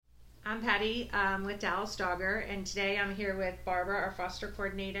I'm Patty with Dallas Dogger, and today I'm here with Barbara, our foster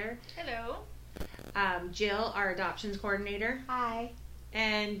coordinator. Hello. Jill, our adoptions coordinator. Hi.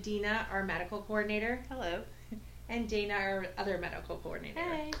 And Dina, our medical coordinator. Hello. And Dana, our other medical coordinator.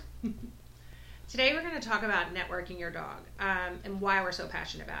 Hey. Today we're going to talk about networking your dog and why we're so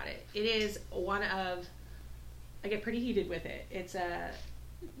passionate about it. It is one of, I get pretty heated with it. It's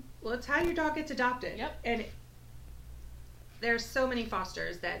how your dog gets adopted. Yep. And there's so many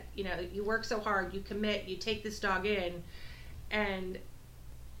fosters that, you work so hard, you commit, you take this dog in, and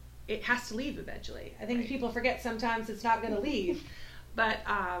it has to leave eventually. I think people forget sometimes it's not going to leave. But,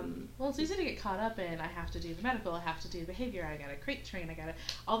 well, it's easy to get caught up in, I have to do the medical, I have to do the behavior, I gotta crate train,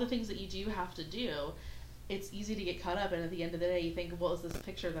 all the things that you do have to do. It's easy to get caught up, and at the end of the day, you think, well, is this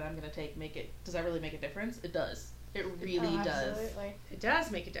picture that I'm gonna take, does that really make a difference? It does. It really does. Absolutely. It does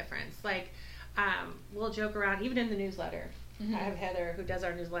make a difference. Like, we'll joke around, even in the newsletter. Mm-hmm. I have Heather, who does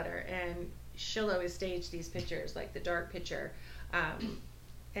our newsletter, and she'll always stage these pictures, like the dark picture,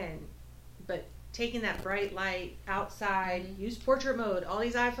 but taking that bright light outside, use portrait mode. All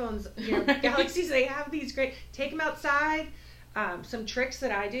these iPhones, Galaxies, they have these great. Take them outside. Some tricks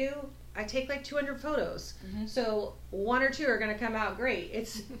that I do. I take like 200 photos, so 1 or 2 are going to come out great.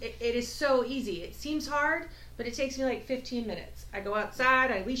 It is so easy. It seems hard, but it takes me like 15 minutes. I go outside,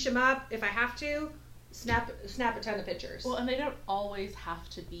 I leash them up if I have to. Snap a ton of pictures. Well, and they don't always have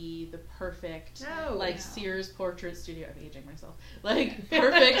to be the perfect, Sears portrait studio. I'm aging myself.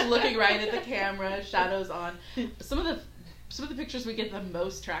 Perfect, looking right at the camera, shadows on. Some of the pictures we get the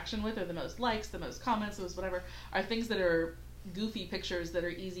most traction with, or the most likes, the most comments, the most whatever, are things that are goofy pictures that are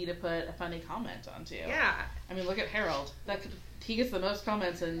easy to put a funny comment onto. Yeah. I mean, look at Harold. He gets the most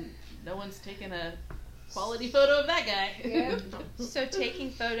comments, and no one's taken a quality photo of that guy. Yeah. So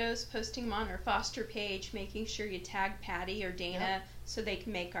taking photos, posting them on our foster page, making sure you tag Patty or Dana so they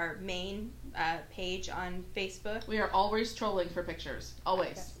can make our main page on Facebook. We are always trolling for pictures.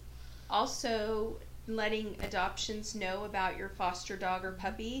 Always. Okay. Also letting adoptions know about your foster dog or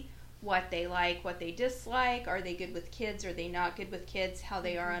puppy, what they like, what they dislike, are they good with kids, are they not good with kids, how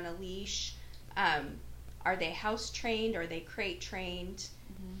they are on a leash, are they house trained, are they crate trained.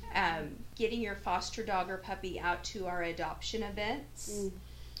 Getting your foster dog or puppy out to our adoption events.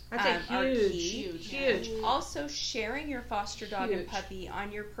 That's huge. Also, sharing your foster dog and puppy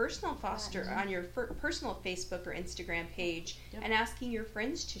on your personal personal Facebook or Instagram page, and asking your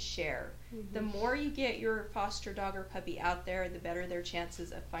friends to share. The more you get your foster dog or puppy out there, the better their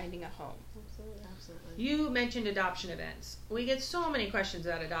chances of finding a home. Absolutely. You mentioned adoption events. We get so many questions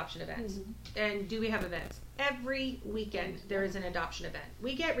about adoption events. And do we have events? Every weekend there is an adoption event.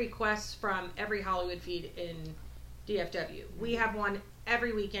 We get requests from every Hollywood feed in DFW. We have one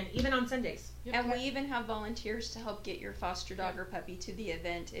every weekend, even on Sundays. And we even have volunteers to help get your foster dog or puppy to the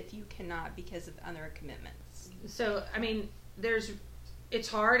event if you cannot because of other commitments. So, I mean, it's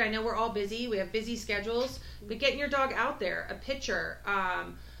hard. I know we're all busy. We have busy schedules. But getting your dog out there, a picture,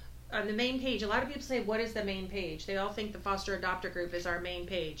 on the main page. A lot of people say, what is the main page? They all think the foster adopter group is our main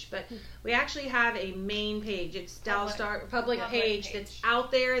page. But we actually have a main page. It's Dallas public page that's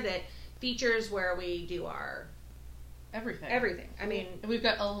out there that features where we do our everything. I mean, and we've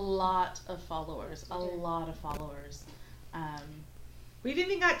got a lot of followers. We've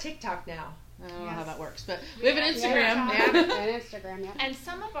even got TikTok now. I don't know how that works, but we have an Instagram. An Instagram, yeah. And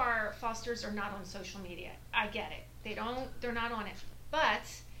some of our fosters are not on social media. I get it. They're not on it. But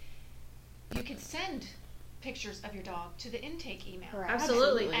you could send pictures of your dog to the intake email. Correct.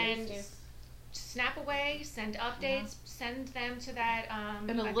 Absolutely. And snap away, send updates, send them to that.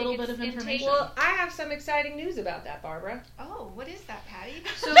 And a little bit of information. Well, I have some exciting news about that, Barbara. Oh, what is that, Patty?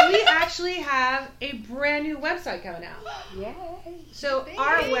 So we actually have a brand new website coming out. Yay. So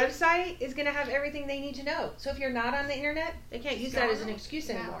our website is going to have everything they need to know. So if you're not on the internet, they can't use that as an excuse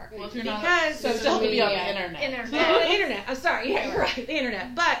anymore. Well, if you're not, because you still have to be on the internet. The internet. I'm sorry. Yeah, you're right. The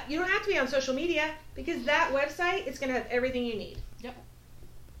internet. But you don't have to be on social media because that website is going to have everything you need. Yep.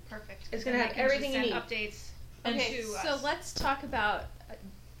 Perfect. It's going to have everything you need. Updates. Okay, so let's talk about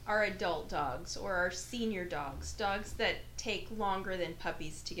our adult dogs or our senior dogs that take longer than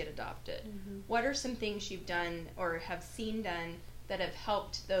puppies to get adopted. What are some things you've done or have seen done that have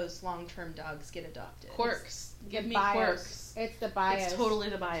helped those long-term dogs get adopted? Quirks. Give me bios. quirks. It's the bios. It's totally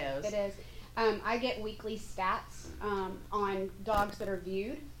the bios. It is. I get weekly stats on dogs that are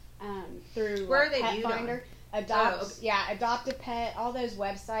viewed through Where are they Pet viewed Finder. on? Adopt a Pet, all those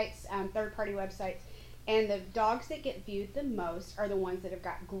websites, third-party websites. And the dogs that get viewed the most are the ones that have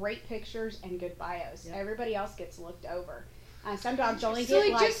got great pictures and good bios. Yep. Everybody else gets looked over. Some dogs only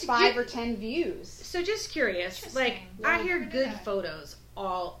get 5 or 10 views. So just curious, like I hear good photos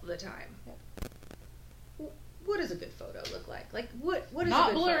all the time. What does a good photo look like? Like what is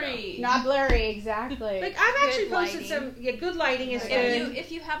not a good blurry. photo? Not blurry, exactly. Like I've actually Good posted lighting. some good lighting is good.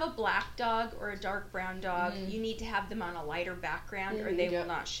 If you have a black dog or a dark brown dog, you need to have them on a lighter background or they will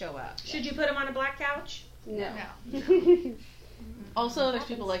not show up. Should you put them on a black couch? No. Also, there's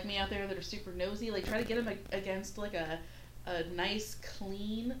people like me out there that are super nosy. Like, try to get them against like a nice,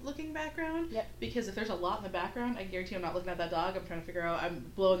 clean looking background. Yep. Because if there's a lot in the background, I guarantee I'm not looking at that dog. I'm trying to figure out. I'm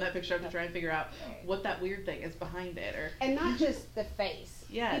blowing that picture up to try and figure out what that weird thing is behind it. Or And not just the face.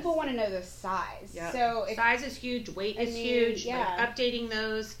 Yes. People want to know the size. Yep. So if Size is huge, weight is mean, huge. yeah. Like updating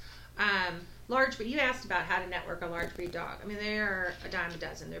those. Large, but you asked about how to network a large breed dog. I mean, they are a dime a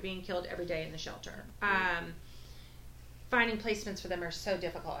dozen. They're being killed every day in the shelter. Finding placements for them are so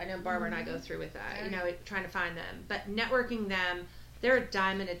difficult. I know Barbara and I go through with that, trying to find them. But networking them, they're a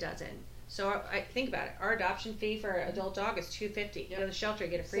dime and a dozen. So I think about it. Our adoption fee for an adult dog is $250. You go to the shelter,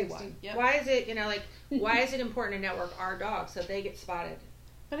 you get a free 60. one. Yep. Why is it, why is it important to network our dogs so they get spotted?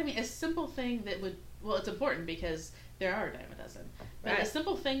 But I mean, a simple thing that would, well, it's important because there are a dime a dozen. But Right. a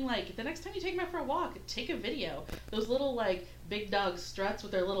simple thing like, the next time you take them out for a walk, take a video. Those little, like, big dog struts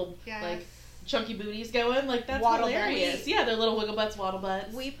with their little, like, chunky booties going, like, that's Waddle hilarious. butts. Yeah, their little wiggle butts, waddle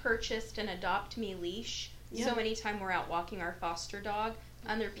butts. We purchased an Adopt Me leash. Yeah. So anytime we're out walking our foster dog,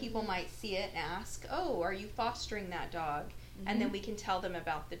 other people might see it and ask, "Oh, are you fostering that dog?" And then we can tell them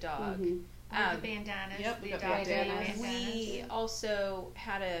about the dog. Mhm. The bandanas. Yep, we the got adopted bandanas. We also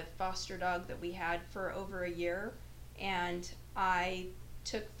had a foster dog that we had for over a year, and I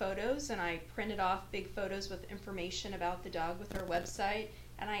took photos and I printed off big photos with information about the dog with our website,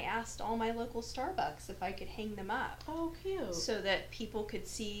 and I asked all my local Starbucks if I could hang them up Oh, cute. so that people could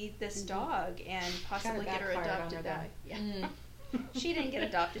see this dog and possibly get her backfired on adopted her, that way. though. Yeah. She didn't get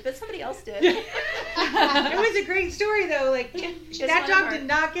adopted, but somebody else did. It was a great story though. Like It's that one of dog our- did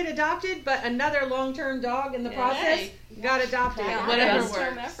not get adopted, but another long-term dog in the Yeah. process Hey. got adopted. Yeah, whatever best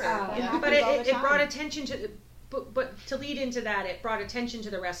term works. ever. Oh, Yeah. But happens all it the brought time. attention to, but to lead into that, it brought attention to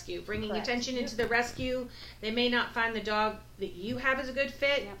the rescue, bringing Correct. attention into the rescue. They may not find the dog that you have as a good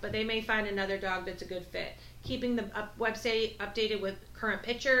fit, Yep. but they may find another dog that's a good fit. Keeping the website updated with current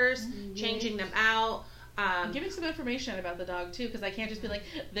pictures, changing them out. Giving some information about the dog too, because I can't just be like,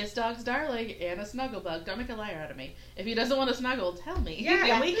 this dog's darling and a snuggle bug. Don't make a liar out of me. If he doesn't want to snuggle, tell me. Yeah,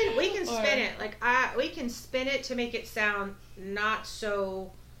 and we can Or- spin it we can spin it to make it sound not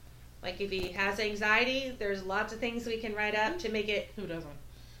so like if he has anxiety. There's lots of things we can write up to make it Who doesn't?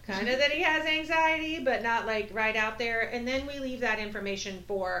 kind of that he has anxiety, but not like right out there. And then we leave that information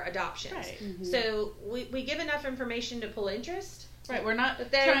for adoptions. Right. So we give enough information to pull interest. Right, we're not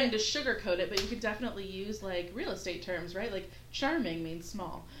But then- trying to sugarcoat it, but you could definitely use like real estate terms, right? Like charming means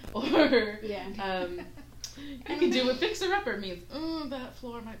small, or Yeah. you could do what fixer upper means. That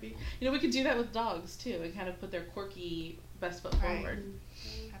floor might be. We could do that with dogs too, and kind of put their quirky best foot Right. forward.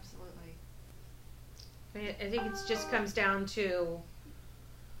 Absolutely. I think it just comes down to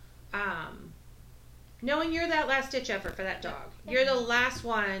knowing you're that last ditch effort for that dog. You're the last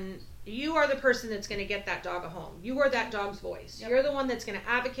one. You are the person that's going to get that dog a home. You are that dog's voice. Yep. You're the one that's going to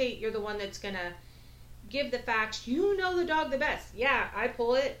advocate. You're the one that's going to give the facts. You know the dog the best. Yeah, I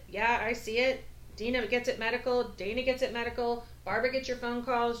pull it. Yeah, I see it. Dina gets it medical. Dana gets it medical. Barbara gets your phone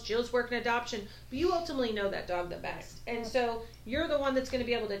calls. Jill's working adoption. But you ultimately know that dog the best. And so you're the one that's going to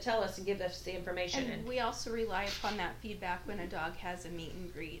be able to tell us and give us the information. And we also rely upon that feedback when a dog has a meet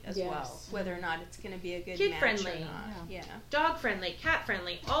and greet as Yes. well, whether or not it's going to be a good Kid match friendly. or not. Yeah. Dog friendly, cat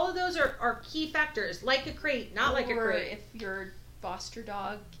friendly. All of those are key factors. Like a crate, not like a Or crate. if your foster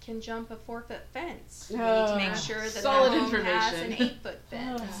dog can jump a 4-foot fence, you need Oh. to make sure that Solid the home has an information. 8-foot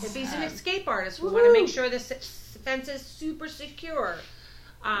fence. If he's an escape artist, we Woo. want to make sure the fence is super secure.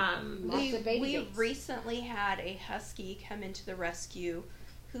 Lots of baby We gates. recently had a husky come into the rescue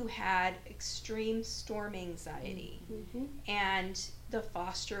who had extreme storm anxiety, Mhm. and the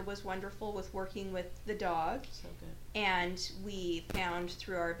foster was wonderful with working with the dog. So good. And we found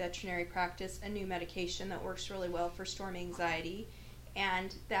through our veterinary practice a new medication that works really well for storm anxiety.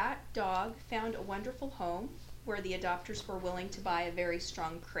 And that dog found a wonderful home where the adopters were willing to buy a very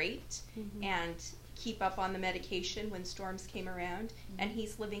strong crate and keep up on the medication when storms came around. And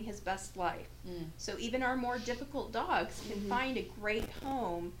he's living his best life. So even our more difficult dogs can find a great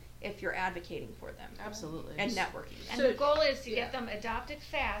home if you're advocating for them Absolutely. and networking. And So- the goal is to yeah. get them adopted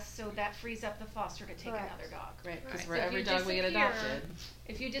fast, so that frees up the foster to take Correct. another dog. Right, because Right. for So if every you dog we get disappear- adopted.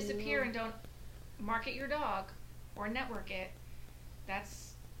 If you disappear and don't market your dog or network it,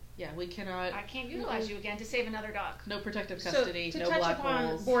 that's Yeah, we cannot. I can't utilize you again to save another dog. No protective custody. So, no to touch black upon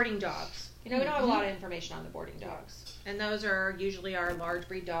holes. boarding dogs. We don't have a lot of information on the boarding dogs, and those are usually our large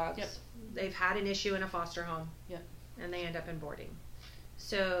breed dogs. Yep. They've had an issue in a foster home. Yep. And they end up in boarding.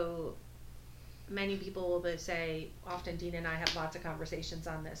 So many people will say, often Dina and I have lots of conversations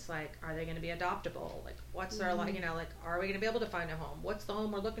on this, like, are they going to be adoptable? Like, what's their, like, are we going to be able to find a home? What's the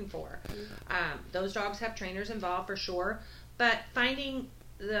home we're looking for? Those dogs have trainers involved for sure, but finding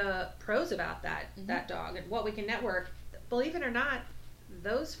the pros about that dog and what we can network, believe it or not,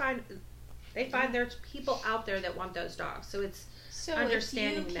 there's people out there that want those dogs. So it's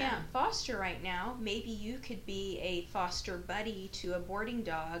understanding if you can't foster right now, maybe you could be a foster buddy to a boarding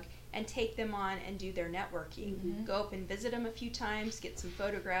dog and take them on and do their networking. Go up and visit them a few times, get some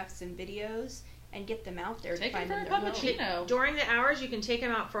photographs and videos, and get them out there to find them their home. During the hours, you can take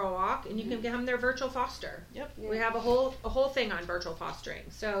them out for a walk, and you can get them their virtual foster. Yep. We have a whole thing on virtual fostering.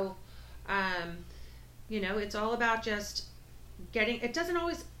 So, it's all about just getting. It doesn't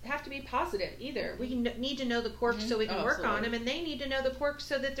always have to be positive either. We need to know the quirks so we can work on them, and they need to know the quirks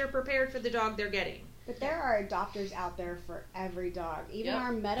so that they're prepared for the dog they're getting. But there are adopters out there for every dog, even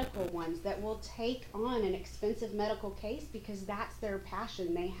our medical ones that will take on an expensive medical case because that's their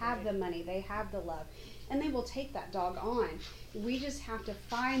passion. They have the money, they have the love, and they will take that dog on. We just have to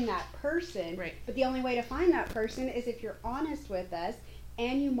find that person. Right. But the only way to find that person is if you're honest with us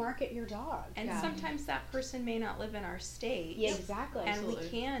and you market your dog. And sometimes that person may not live in our state. Yeah, exactly. And we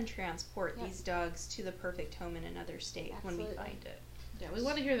can transport these dogs to the perfect home in another state when we find it. Yeah, we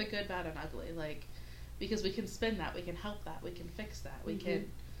want to hear the good, bad, and ugly, because we can spin that, we can help that, we can fix that, we can.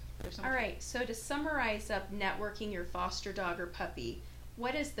 All right, so to summarize up networking your foster dog or puppy,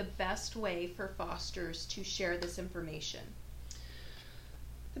 what is the best way for fosters to share this information?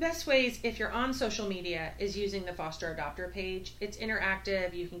 The best ways, if you're on social media, is using the foster adopter page. It's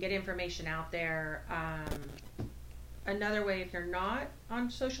interactive. You can get information out there. Another way, if you're not on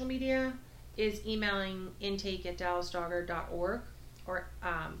social media, is emailing intake@dallasdogger.org or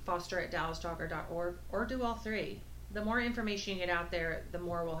foster@dallasdogger.org, or do all three. The more information you get out there, the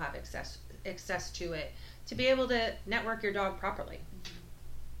more we'll have access to it to be able to network your dog properly.